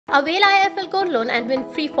Avail IIFL Gold Loan and win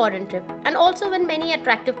free foreign trip, and also win many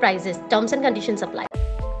attractive prizes. Terms and conditions apply.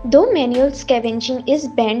 Though manual scavenging is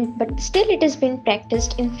banned, but still it is being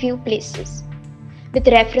practiced in few places. With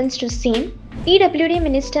reference to same, PWD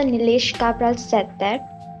Minister Nilesh Cabral said that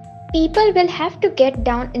people will have to get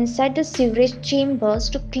down inside the sewerage chambers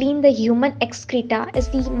to clean the human excreta, as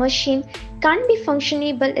the machine can't be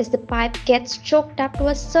functionable as the pipe gets choked up to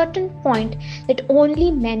a certain point that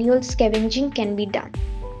only manual scavenging can be done.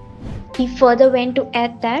 He further went to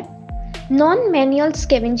add that non-manual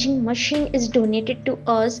scavenging machine is donated to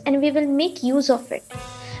us and we will make use of it.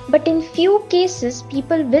 But in few cases,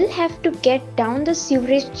 people will have to get down the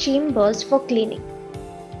sewerage chambers for cleaning.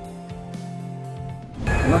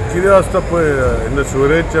 In the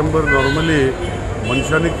sewerage chamber normally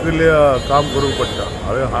मनशांनी केले काम करूंक पडटा.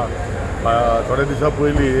 हांवें थोड्या दिसा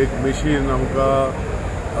पयलीं एक मशीन आमकां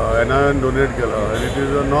एनआयएन डोनेट केला आनी it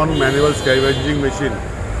is a non manual स्कॅव्हेंजिंग machine.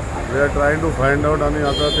 We R trying to find out आनी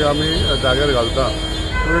आतां ते आमी जाग्यार घालता.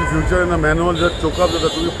 So in future in manual जर चोकअप जाता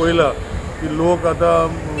तुमी पळयलां की लोक आतां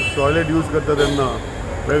टॉयलेट यूज करता तेन्ना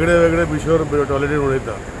वेगळे वेगळे भिशोर टॉयलेटीन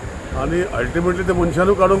उडयता आनी अल्टिमेटली ते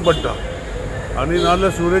मनशानूय काडूंक पडटा आनी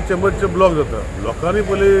नाजाल्यार सुरेज चेंबरचे ब्लॉक जाता. लोकांनी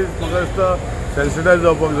पयलीं म्हाका दिसता सेन्सिटायज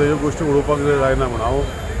जावपाक जाय, ह्यो गोश्टी उडोवपाक जायना म्हण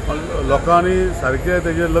हांव लोकांनी सारकें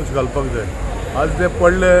तेजेर लक्ष घालपाक जाय. आज ते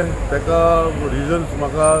पडले तेका रिजन्स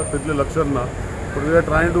म्हाका तितले लक्षांत ना, but we R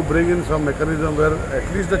trying to bring in some mechanism where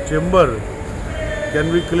at least the chamber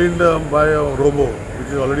can be cleaned bye a robot which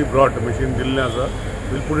is already brought machine दिल्लें आसा.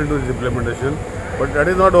 Will put in to this implementation, but that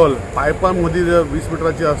is not all. पायपां मदीं 20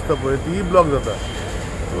 मिटराची आसता पळय ती block जाता.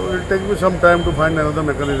 So it take me some time to find another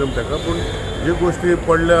mechanism तेका. पूण जे गोश्टी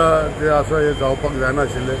पडल्या ते असं हे जावपाक जायना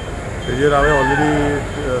आशिल्ले तेजेर हांवें ऑलरेडी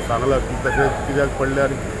सांगलां की तशें कित्याक पडले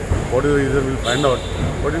आनी what is region will find out.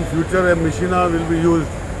 But in future हे मशिनां will B use.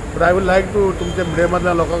 But I would like to तुमच्या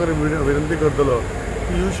मिडियमांतल्या लोकां कडेन विनंती करतलो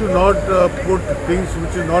की you should not put things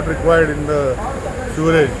which is not required in the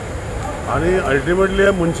sewerage. आनी अल्टिमेटली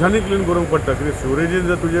हे मनशांनी क्लीन करूंक पडटा, कित्याक सिवरेजीन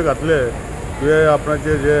जर तुजे घातले तुवें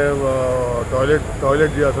आपणाचे जे टॉयलेट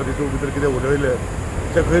जे आसा तितून भितर कितें उडयलें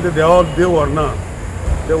ते खंय ते देव व्हरना,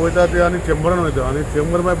 ते वयता ते आनी चेंबरान वयता आनी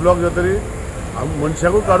चेंबर मागीर ब्लॉक जातरी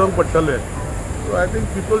मनशाकूय काडूंक पडटले. So I think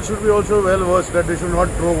people should be also well versed that they should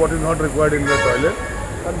not throw what is not required in the toilet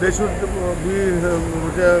आनी दे शूड बी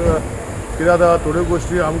म्हणजे कित्याक जाता थोड्यो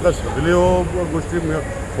गोश्टी आमकां सगल्यो गोश्टी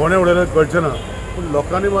फोंड्या उडयले कळचे ना. पूण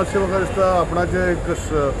लोकांनी मातशें म्हाका दिसता आपणाचें एक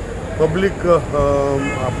पब्लीक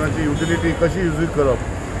आपणाची युटिलिटी कशी यूज करप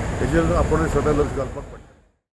हेजेर आपण स्वता लक्ष घालपाक पडटा.